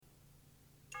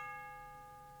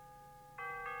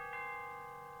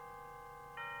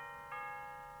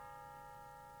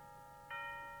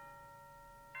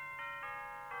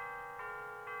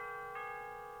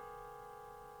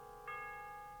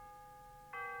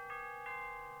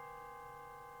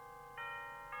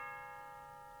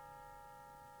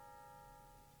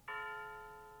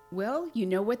Well, you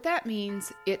know what that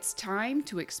means. It's time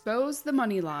to expose the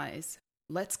money lies.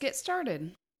 Let's get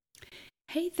started.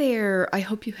 Hey there. I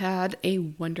hope you had a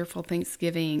wonderful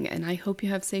Thanksgiving and I hope you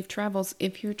have safe travels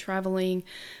if you're traveling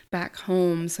back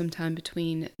home sometime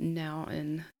between now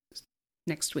and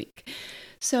next week.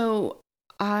 So,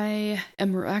 I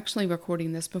am actually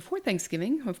recording this before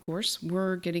Thanksgiving. Of course,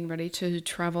 we're getting ready to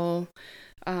travel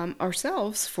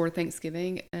ourselves for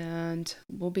Thanksgiving, and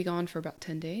we'll be gone for about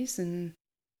 10 days. And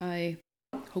I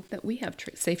hope that we have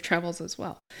safe travels as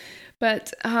well.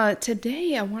 But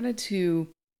today I wanted to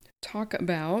talk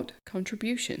about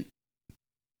contribution.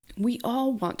 We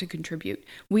all want to contribute.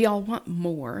 We all want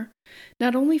more,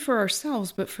 not only for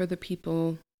ourselves, but for the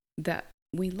people that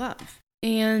we love.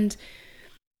 And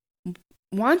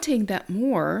wanting that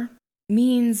more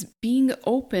means being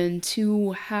open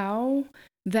to how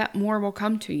that more will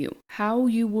come to you, how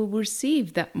you will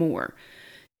receive that more.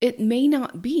 It may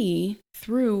not be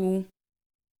through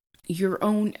your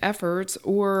own efforts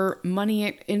or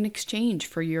money in exchange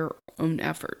for your own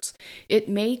efforts. It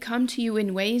may come to you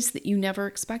in ways that you never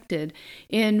expected,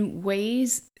 in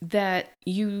ways that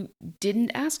you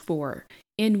didn't ask for,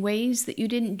 in ways that you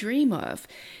didn't dream of.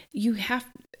 You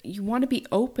want to be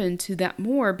open to that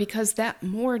more because that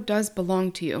more does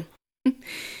belong to you.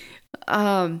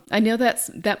 I know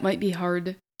that might be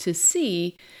hard to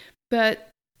see, but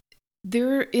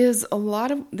there are a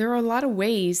lot of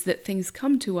ways that things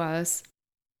come to us,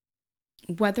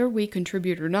 whether we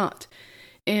contribute or not.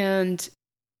 And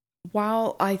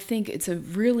while I think it's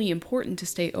really important to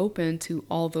stay open to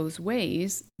all those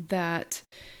ways that,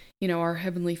 our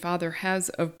Heavenly Father has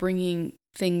of bringing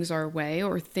things our way,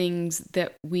 or things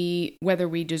that whether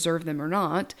we deserve them or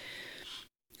not,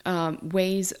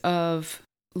 ways of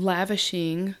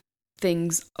lavishing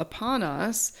things upon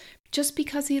us just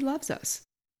because He loves us.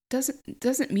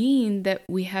 Doesn't mean that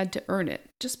we had to earn it.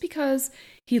 Just because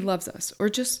He loves us, or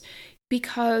just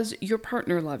because your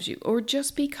partner loves you, or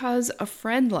just because a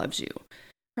friend loves you,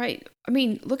 right? I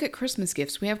mean, look at Christmas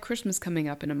gifts. We have Christmas coming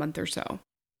up in a month or so.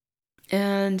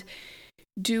 And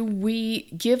do we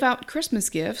give out Christmas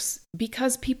gifts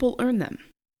because people earn them?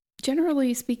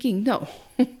 Generally speaking, no.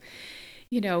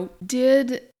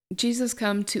 Did Jesus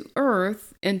come to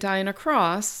earth and die on a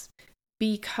cross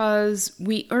because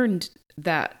we earned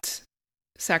that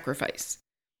sacrifice?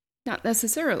 Not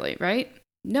necessarily, right?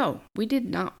 No, we did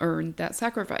not earn that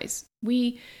sacrifice.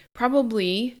 We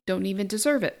probably don't even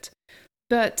deserve it.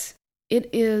 But it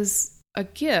is a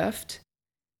gift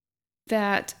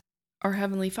that our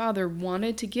Heavenly Father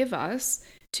wanted to give us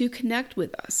to connect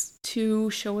with us,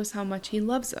 to show us how much He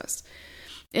loves us.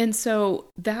 And so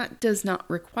that does not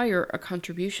require a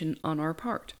contribution on our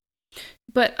part.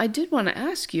 But I did want to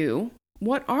ask you,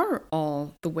 what are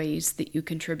all the ways that you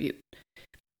contribute?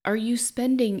 Are you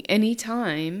spending any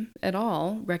time at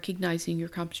all recognizing your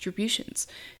contributions?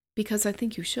 Because I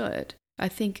think you should. I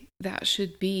think that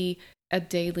should be a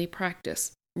daily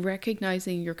practice,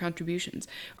 recognizing your contributions.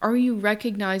 Are you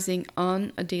recognizing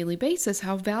on a daily basis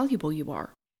how valuable you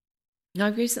are? Now, I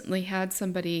recently had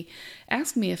somebody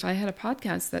ask me if I had a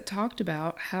podcast that talked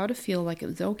about how to feel like it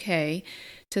was okay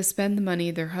to spend the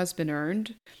money their husband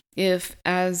earned if,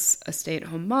 as a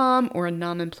stay-at-home mom or a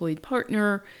non-employed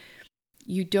partner,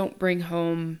 you don't bring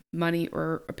home money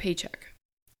or a paycheck.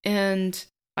 And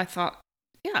I thought,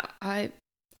 yeah, I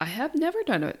have never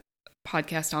done a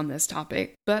podcast on this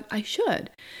topic, but I should,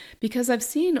 because I've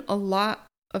seen a lot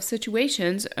of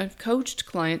situations. I've coached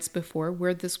clients before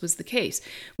where this was the case,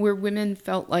 where women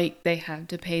felt like they had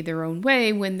to pay their own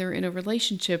way when they're in a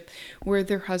relationship where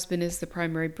their husband is the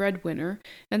primary breadwinner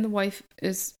and the wife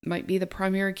might be the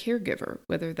primary caregiver,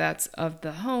 whether that's of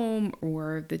the home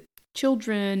or the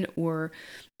children or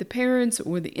the parents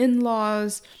or the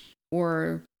in-laws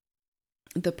or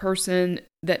the person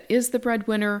that is the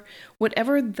breadwinner.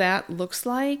 Whatever that looks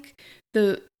like,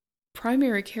 the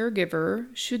primary caregiver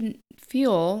shouldn't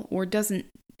feel, or doesn't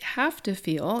have to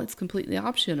feel, it's completely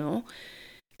optional,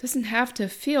 doesn't have to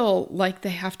feel like they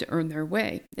have to earn their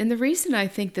way. And the reason I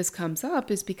think this comes up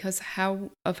is because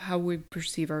how we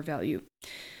perceive our value.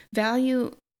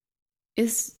 Value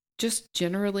is just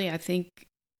generally, I think,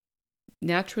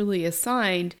 naturally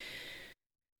assigned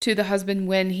to the husband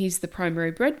when he's the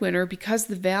primary breadwinner, because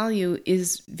the value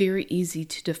is very easy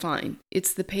to define.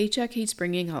 It's the paycheck he's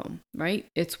bringing home, right?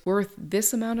 It's worth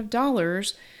this amount of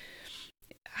dollars.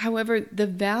 However, the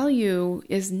value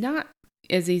is not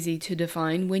as easy to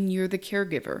define when you're the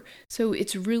caregiver. So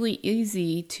it's really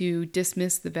easy to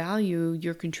dismiss the value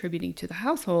you're contributing to the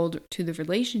household, to the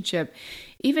relationship,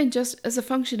 even just as a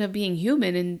function of being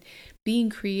human and being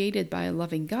created by a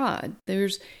loving God.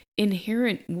 There's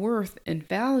inherent worth and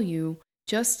value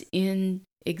just in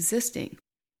existing.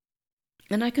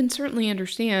 And I can certainly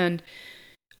understand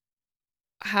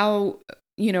how,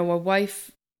 a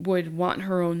wife would want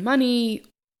her own money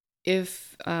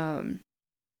if, or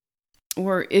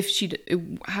if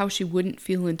how she wouldn't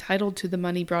feel entitled to the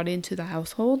money brought into the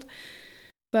household.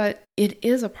 But it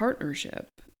is a partnership.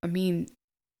 I mean,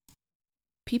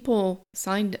 people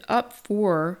signed up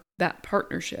for that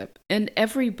partnership, and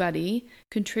everybody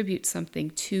contributes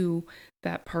something to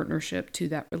that partnership, to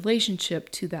that relationship,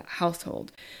 to that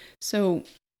household. So,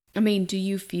 I mean, do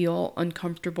you feel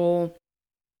uncomfortable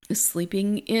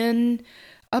sleeping in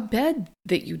a bed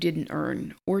that you didn't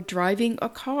earn, or driving a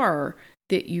car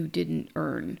that you didn't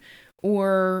earn,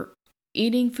 or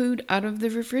eating food out of the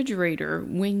refrigerator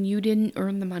when you didn't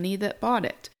earn the money that bought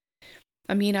it?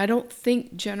 I mean, I don't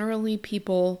think generally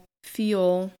people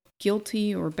feel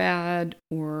guilty or bad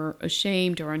or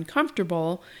ashamed or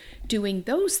uncomfortable doing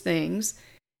those things.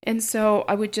 And so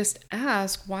I would just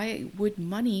ask, why would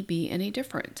money be any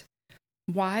different?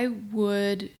 Why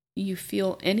would you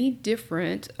feel any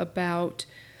different about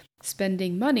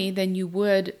spending money than you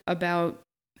would about,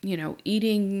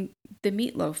 eating the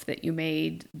meatloaf that you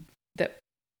made that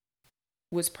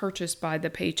was purchased by the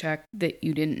paycheck that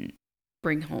you didn't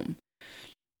bring home?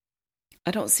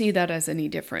 I don't see that as any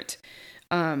different.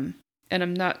 And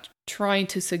I'm not trying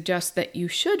to suggest that you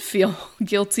should feel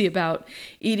guilty about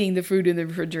eating the food in the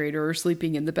refrigerator or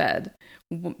sleeping in the bed.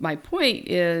 My point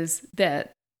is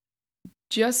that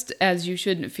just as you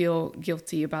shouldn't feel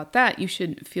guilty about that, you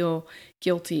shouldn't feel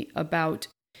guilty about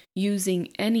using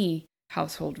any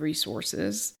household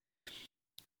resources,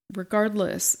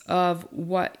 regardless of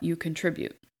what you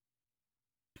contribute.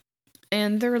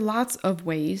 And there are lots of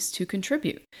ways to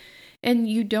contribute. And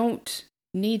you don't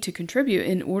need to contribute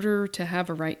in order to have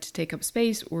a right to take up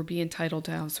space or be entitled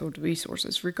to household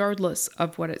resources, regardless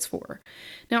of what it's for.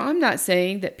 Now, I'm not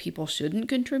saying that people shouldn't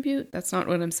contribute. That's not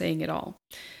what I'm saying at all.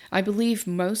 I believe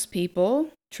most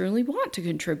people truly want to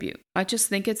contribute. I just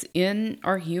think it's in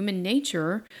our human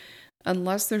nature,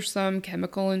 unless there's some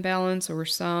chemical imbalance or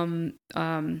some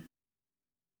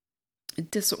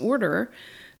disorder,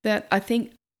 that I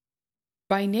think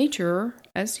by nature,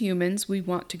 as humans, we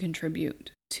want to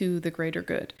contribute to the greater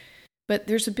good. But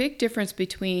there's a big difference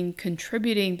between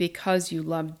contributing because you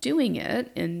love doing it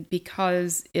and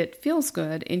because it feels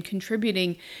good, and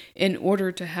contributing in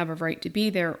order to have a right to be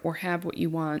there or have what you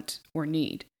want or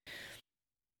need.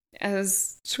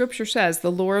 As Scripture says,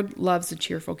 the Lord loves a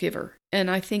cheerful giver. And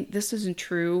I think this isn't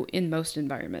true in most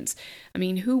environments. I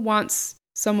mean, who wants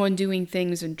someone doing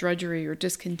things in drudgery or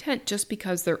discontent just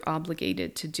because they're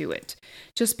obligated to do it,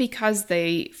 just because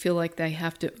they feel like they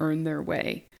have to earn their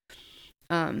way?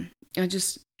 I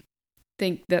just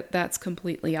think that that's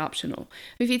completely optional.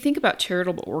 If you think about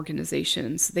charitable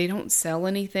organizations, they don't sell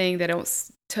anything. They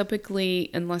don't typically,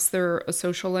 unless they're a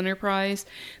social enterprise,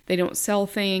 they don't sell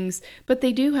things, but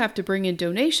they do have to bring in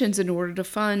donations in order to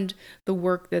fund the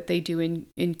work that they do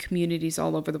in communities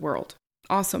all over the world.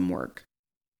 Awesome work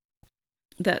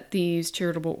that these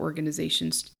charitable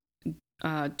organizations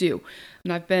do.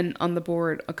 And I've been on the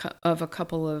board of a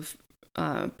couple of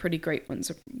pretty great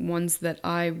ones that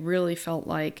I really felt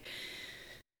like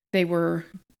they were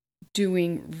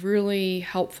doing really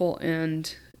helpful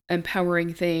and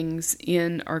empowering things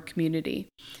in our community.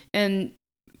 And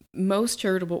most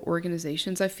charitable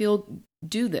organizations, I feel,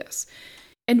 do this.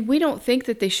 And we don't think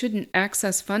that they shouldn't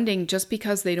access funding just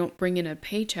because they don't bring in a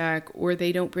paycheck or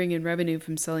they don't bring in revenue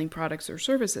from selling products or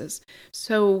services.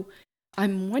 So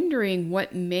I'm wondering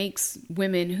what makes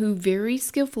women who very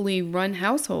skillfully run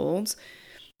households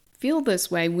feel this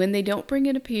way when they don't bring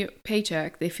in a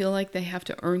paycheck. They feel like they have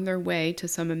to earn their way to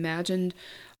some imagined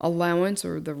allowance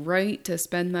or the right to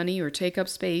spend money or take up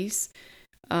space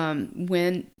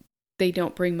when they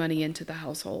don't bring money into the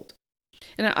household.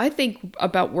 And I think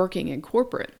about working in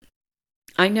corporate.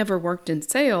 I never worked in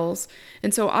sales,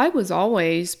 and so I was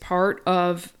always part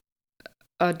of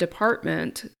a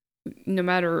department. No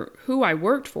matter who I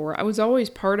worked for, I was always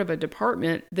part of a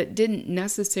department that didn't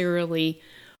necessarily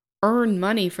earn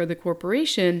money for the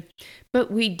corporation, but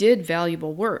we did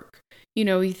valuable work.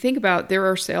 You think about, there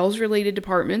are sales-related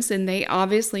departments, and they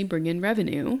obviously bring in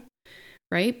revenue,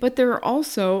 right? But there are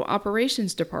also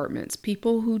operations departments,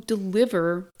 people who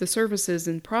deliver the services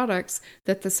and products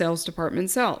that the sales department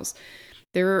sells.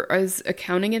 There is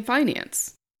accounting and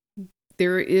finance.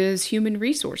 There is human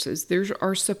resources. There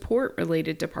are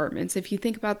support-related departments. If you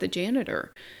think about the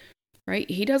janitor, right?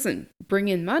 He doesn't bring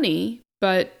in money,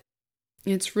 but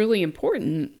it's really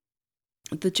important,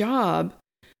 the job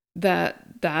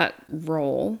that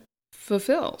role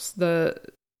fulfills,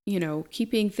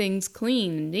 keeping things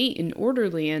clean and neat and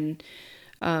orderly and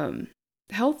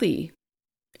healthy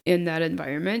in that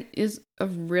environment is a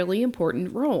really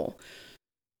important role.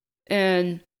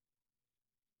 And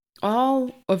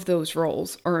all of those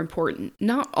roles are important.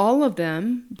 Not all of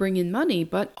them bring in money,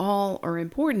 but all are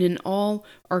important and all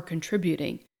are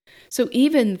contributing. So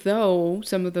even though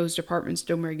some of those departments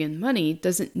don't bring in money,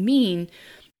 doesn't mean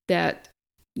that,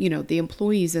 the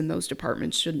employees in those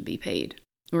departments shouldn't be paid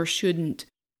or shouldn't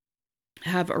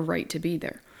have a right to be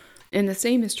there. And the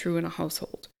same is true in a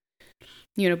household.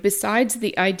 Besides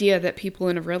the idea that people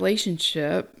in a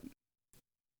relationship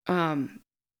don't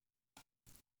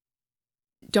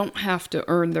have to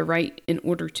earn the right in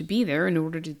order to be there, in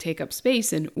order to take up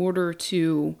space, in order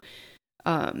to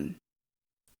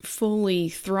fully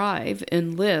thrive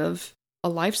and live a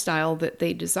lifestyle that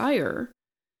they desire.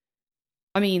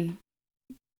 I mean,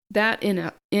 that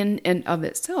in and of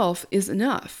itself is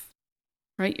enough,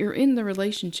 right? You're in the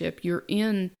relationship, you're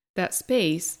in that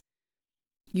space,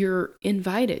 you're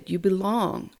invited, you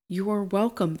belong, you are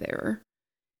welcome there.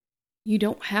 You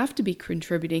don't have to be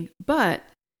contributing, but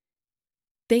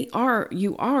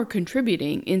you are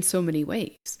contributing in so many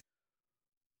ways.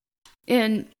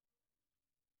 And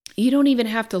you don't even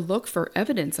have to look for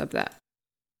evidence of that.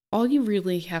 All you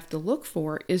really have to look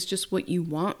for is just what you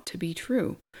want to be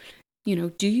true.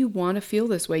 Do you want to feel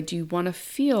this way? Do you want to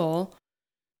feel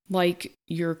like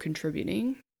you're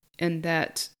contributing and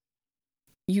that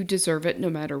you deserve it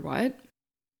no matter what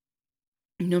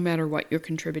you're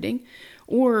contributing?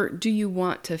 Or do you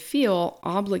want to feel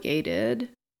obligated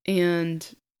and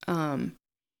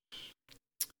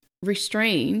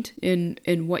restrained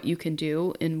in what you can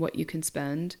do and what you can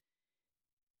spend,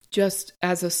 just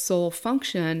as a sole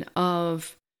function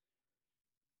of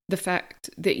the fact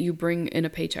that you bring in a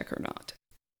paycheck or not?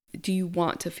 Do you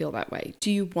want to feel that way? Do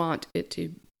you want it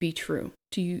to be true?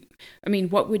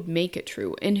 What would make it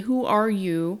true? And who are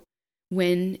you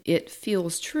when it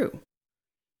feels true?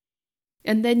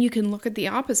 And then you can look at the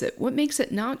opposite. What makes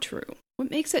it not true? What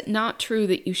makes it not true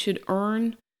that you should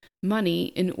earn money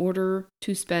in order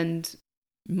to spend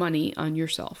money on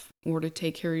yourself or to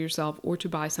take care of yourself or to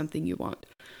buy something you want?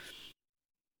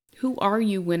 Who are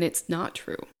you when it's not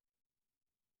true?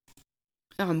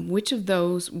 Which of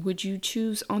those would you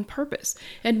choose on purpose?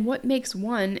 And what makes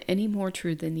one any more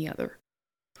true than the other?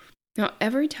 Now,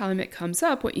 every time it comes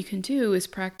up, what you can do is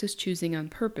practice choosing on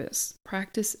purpose,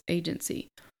 practice agency.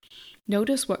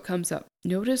 Notice what comes up.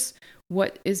 Notice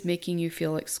what is making you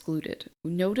feel excluded.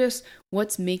 Notice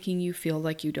what's making you feel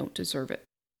like you don't deserve it.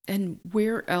 And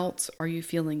where else are you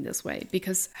feeling this way?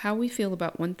 Because how we feel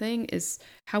about one thing is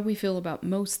how we feel about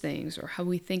most things, or how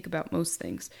we think about most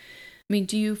things.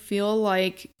 Do you feel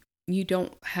like you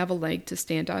don't have a leg to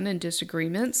stand on in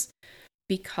disagreements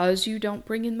because you don't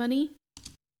bring in money?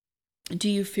 Do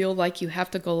you feel like you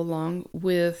have to go along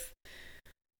with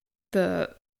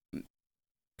the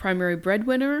primary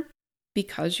breadwinner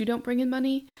because you don't bring in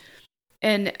money?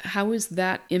 And how is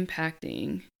that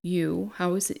impacting you?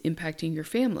 How is it impacting your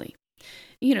family?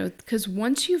 Because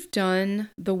once you've done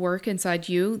the work inside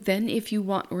you, then if you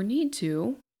want or need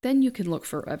to, then you can look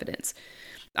for evidence.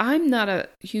 I'm not a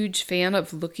huge fan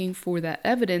of looking for that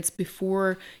evidence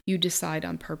before you decide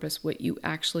on purpose what you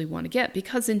actually want to get,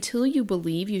 because until you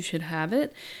believe you should have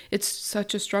it, it's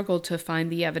such a struggle to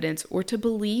find the evidence or to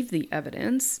believe the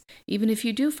evidence, even if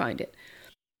you do find it.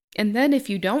 And then if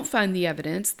you don't find the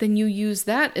evidence, then you use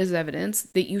that as evidence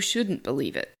that you shouldn't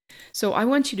believe it. So I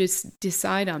want you to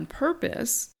decide on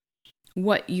purpose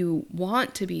what you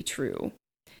want to be true,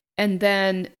 and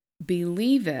then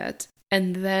believe it,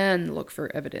 and then look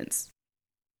for evidence.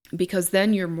 Because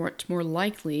then you're much more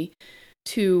likely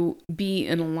to be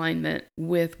in alignment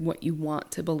with what you want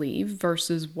to believe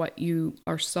versus what you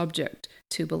are subject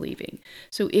to believing.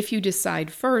 So if you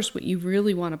decide first what you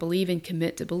really want to believe and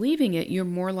commit to believing it, you're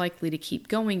more likely to keep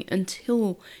going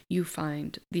until you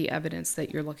find the evidence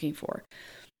that you're looking for.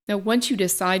 Now, once you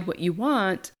decide what you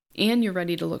want and you're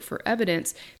ready to look for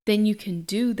evidence, then you can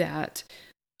do that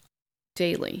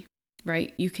daily.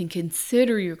 Right? You can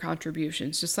consider your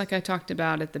contributions, just like I talked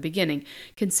about at the beginning.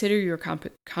 Consider your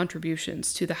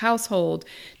contributions to the household,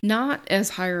 not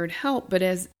as hired help, but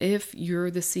as if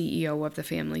you're the CEO of the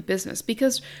family business.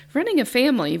 Because running a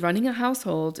family, running a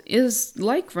household is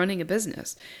like running a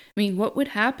business. What would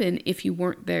happen if you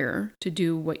weren't there to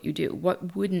do what you do?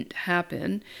 What wouldn't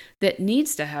happen that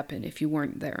needs to happen if you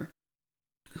weren't there?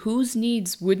 Whose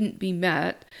needs wouldn't be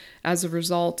met as a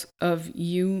result of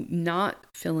you not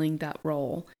filling that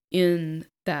role in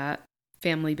that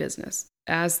family business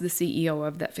as the CEO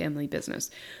of that family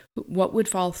business? What would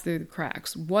fall through the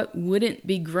cracks? What wouldn't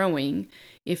be growing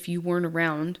if you weren't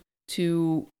around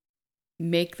to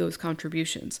make those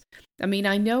contributions. I mean,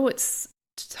 I know it's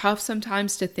tough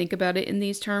sometimes to think about it in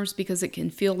these terms because it can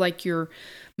feel like you're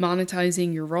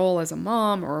monetizing your role as a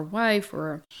mom or a wife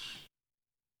or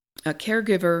a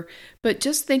caregiver, but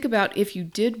just think about if you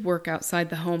did work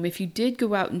outside the home, if you did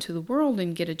go out into the world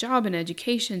and get a job and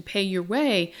education, pay your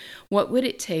way, what would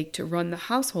it take to run the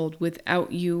household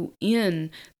without you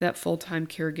in that full-time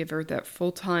caregiver, that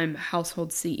full-time household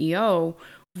CEO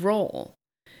role?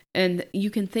 And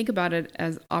you can think about it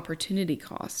as opportunity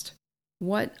cost.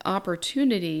 What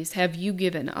opportunities have you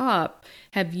given up?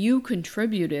 Have you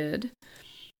contributed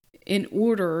in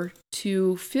order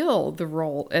to fill the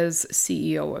role as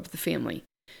CEO of the family?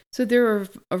 So there are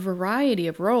a variety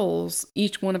of roles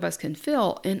each one of us can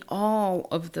fill, and all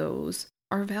of those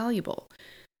are valuable.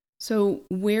 So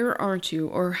where aren't you,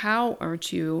 or how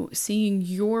aren't you seeing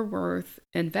your worth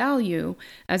and value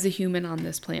as a human on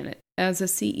this planet, as a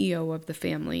CEO of the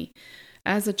family,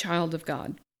 as a child of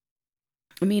God?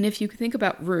 I mean, if you think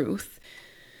about Ruth,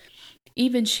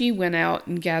 even she went out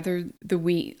and gathered the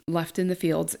wheat left in the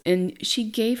fields, and she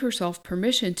gave herself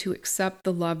permission to accept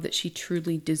the love that she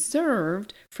truly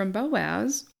deserved from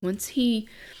Boaz. Once he,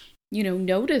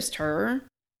 noticed her,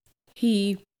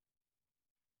 he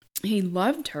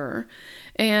loved her.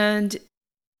 And,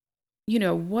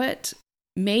 what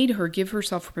made her give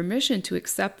herself permission to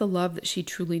accept the love that she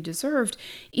truly deserved,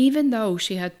 even though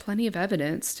she had plenty of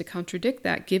evidence to contradict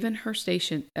that, given her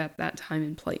station at that time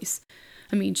and place.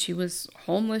 I mean, she was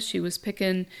homeless. She was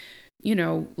picking,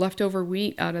 leftover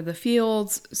wheat out of the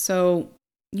fields. So,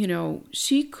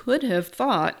 she could have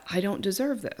thought, I don't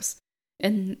deserve this,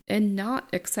 and not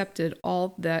accepted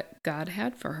all that God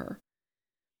had for her.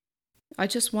 I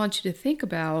just want you to think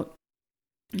about,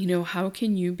 how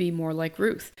can you be more like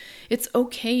Ruth? It's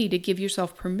okay to give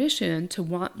yourself permission to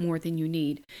want more than you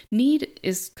need. Need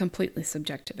is completely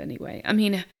subjective anyway. I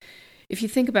mean, if you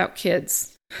think about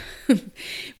kids,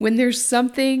 when there's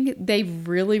something they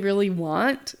really, really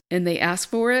want and they ask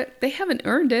for it, they haven't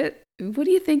earned it. What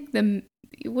do you think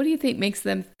makes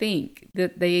them think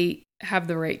that they have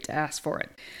the right to ask for it?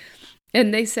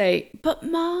 And they say, but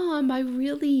Mom, I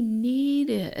really need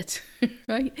it,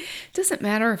 right? It doesn't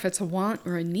matter if it's a want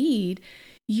or a need.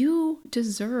 You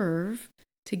deserve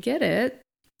to get it,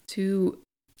 to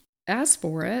ask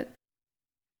for it,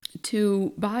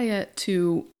 to buy it,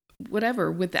 to whatever,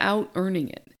 without earning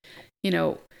it.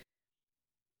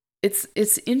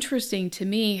 It's interesting to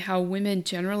me how women,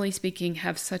 generally speaking,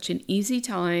 have such an easy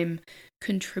time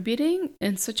contributing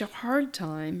and such a hard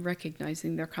time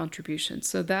recognizing their contributions.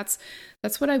 So that's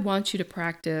what I want you to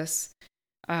practice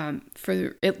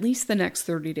for at least the next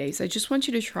 30 days. I just want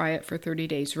you to try it for 30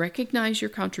 days. Recognize your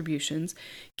contributions,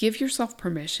 give yourself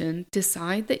permission,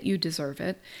 decide that you deserve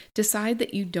it, decide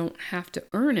that you don't have to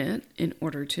earn it in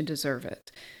order to deserve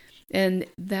it. And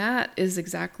that is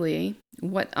exactly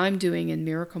what I'm doing in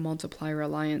Miracle Multiplier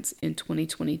Alliance in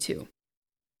 2022.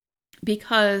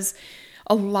 Because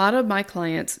a lot of my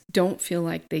clients don't feel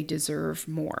like they deserve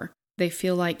more. They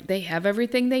feel like they have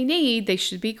everything they need. They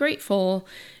should be grateful,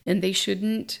 and they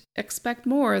shouldn't expect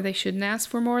more. They shouldn't ask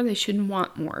for more. They shouldn't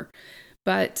want more.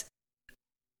 But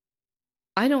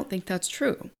I don't think that's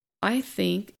true. I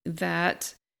think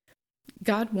that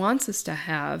God wants us to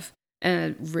have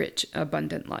a rich,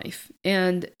 abundant life.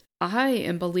 And I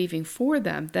am believing for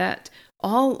them that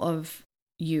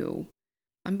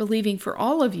I'm believing for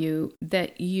all of you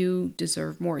that you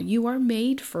deserve more. You are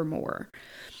made for more.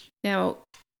 Now,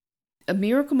 a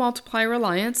Miracle Multiplier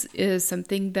Alliance is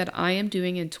something that I am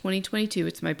doing in 2022.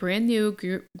 It's my brand new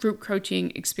group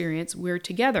coaching experience where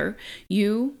together,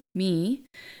 you, me,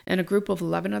 and a group of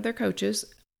 11 other coaches,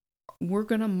 we're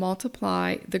going to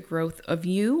multiply the growth of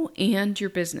you and your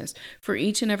business for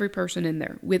each and every person in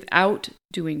there without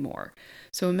doing more.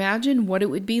 So imagine what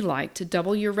it would be like to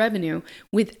double your revenue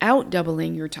without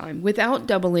doubling your time, without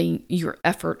doubling your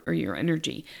effort or your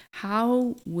energy.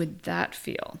 How would that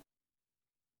feel?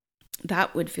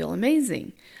 That would feel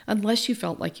amazing, unless you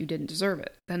felt like you didn't deserve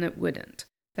it. Then it wouldn't.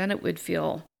 Then it would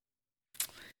feel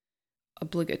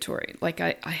obligatory, like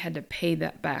I had to pay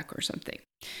that back or something.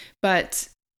 But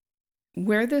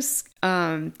where this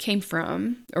came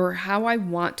from, or how I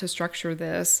want to structure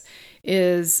this,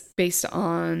 is based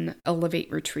on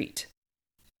Elevate Retreat.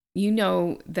 You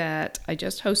know that I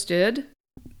just hosted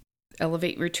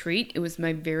Elevate Retreat. It was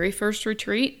my very first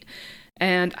retreat,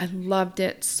 And I loved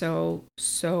it so,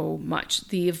 so much.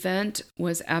 The event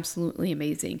was absolutely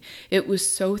amazing. It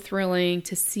was so thrilling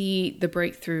to see the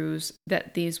breakthroughs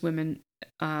that these women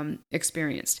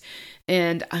experienced.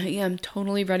 And I am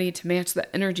totally ready to match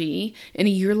the energy in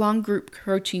a year-long group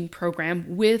coaching program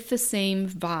with the same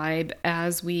vibe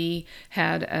as we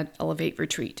had at Elevate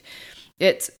Retreat.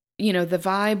 It's, the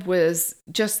vibe was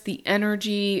just the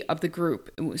energy of the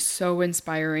group. It was so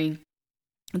inspiring.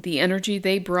 The energy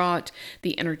they brought,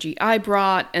 the energy I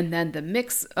brought, and then the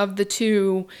mix of the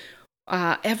two.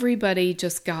 Everybody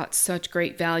just got such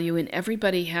great value, and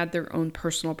everybody had their own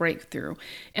personal breakthrough.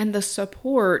 And the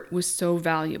support was so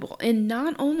valuable. And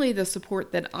not only the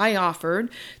support that I offered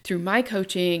through my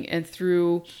coaching and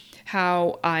through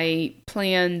how I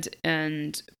planned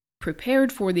and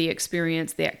prepared for the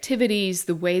experience, the activities,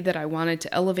 the way that I wanted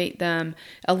to elevate them,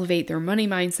 elevate their money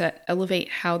mindset, elevate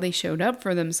how they showed up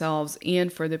for themselves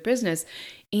and for their business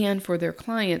and for their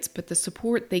clients, but the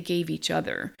support they gave each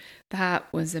other.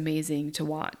 That was amazing to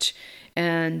watch.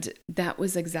 And that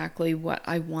was exactly what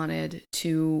I wanted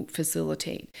to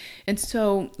facilitate. And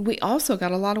so we also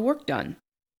got a lot of work done.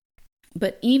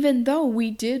 But even though we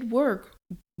did work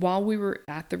while we were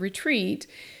at the retreat,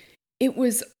 it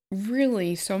was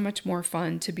really so much more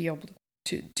fun to be able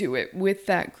to do it with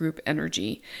that group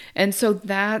energy. And so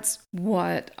that's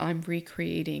what I'm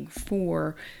recreating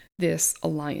for this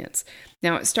alliance.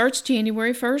 Now it starts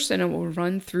January 1st and it will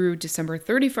run through December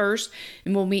 31st,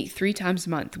 and we'll meet 3 times a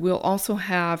month. We'll also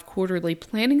have quarterly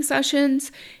planning sessions,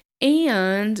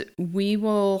 and we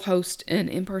will host an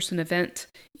in-person event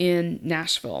in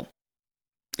Nashville.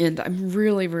 And I'm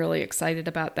really, really excited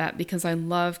about that because I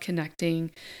love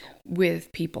connecting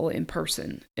with people in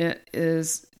person. It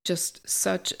is just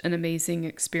such an amazing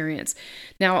experience.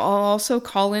 Now, I'll also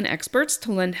call in experts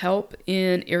to lend help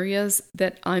in areas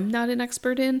that I'm not an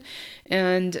expert in.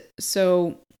 And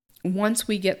so once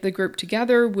we get the group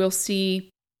together, we'll see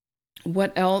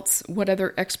what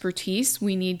other expertise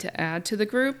we need to add to the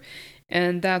group.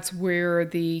 And that's where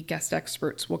the guest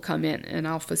experts will come in, and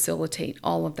I'll facilitate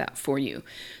all of that for you.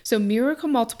 So Miracle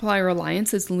Multiplier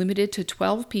Alliance is limited to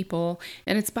 12 people,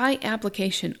 and it's by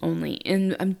application only.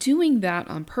 And I'm doing that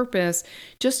on purpose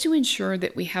just to ensure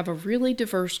that we have a really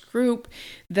diverse group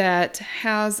that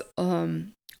has a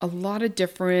lot of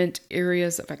different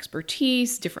areas of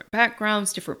expertise, different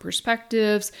backgrounds, different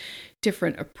perspectives,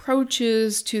 different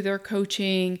approaches to their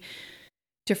coaching,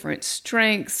 different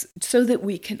strengths, so that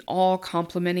we can all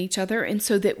complement each other and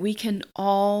so that we can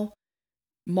all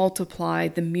multiply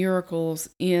the miracles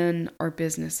in our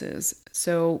businesses.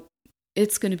 So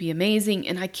it's going to be amazing,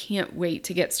 and I can't wait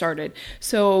to get started.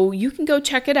 So you can go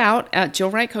check it out at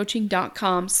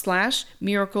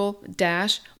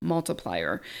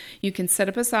jillwrightcoaching.com/miracle-multiplier. You can set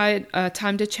up aside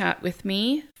time to chat with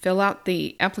me, fill out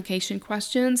the application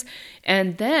questions,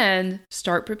 and then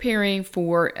start preparing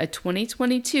for a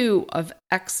 2022 of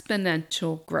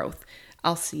exponential growth.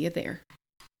 I'll see you there.